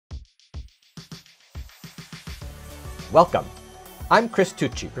Welcome. I'm Chris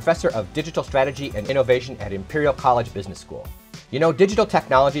Tucci, Professor of Digital Strategy and Innovation at Imperial College Business School. You know, digital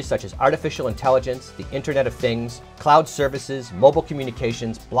technologies such as artificial intelligence, the Internet of Things, cloud services, mobile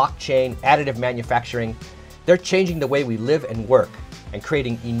communications, blockchain, additive manufacturing, they're changing the way we live and work and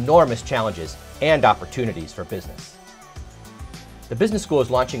creating enormous challenges and opportunities for business. The Business School is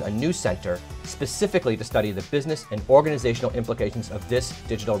launching a new center specifically to study the business and organizational implications of this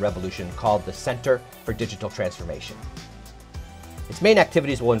digital revolution called the Center for Digital Transformation. Its main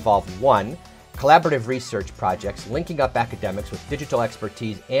activities will involve 1, collaborative research projects linking up academics with digital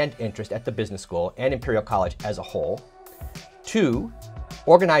expertise and interest at the Business School and Imperial College as a whole. 2,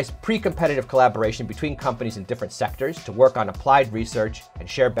 organize pre-competitive collaboration between companies in different sectors to work on applied research and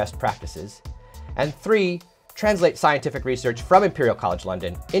share best practices. And 3, translate scientific research from Imperial College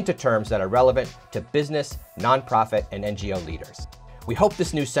London into terms that are relevant to business, nonprofit, and NGO leaders. We hope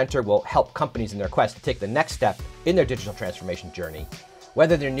this new center will help companies in their quest to take the next step in their digital transformation journey,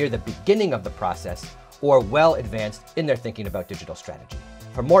 whether they're near the beginning of the process or well advanced in their thinking about digital strategy.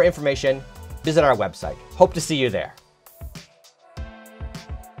 For more information, visit our website. Hope to see you there.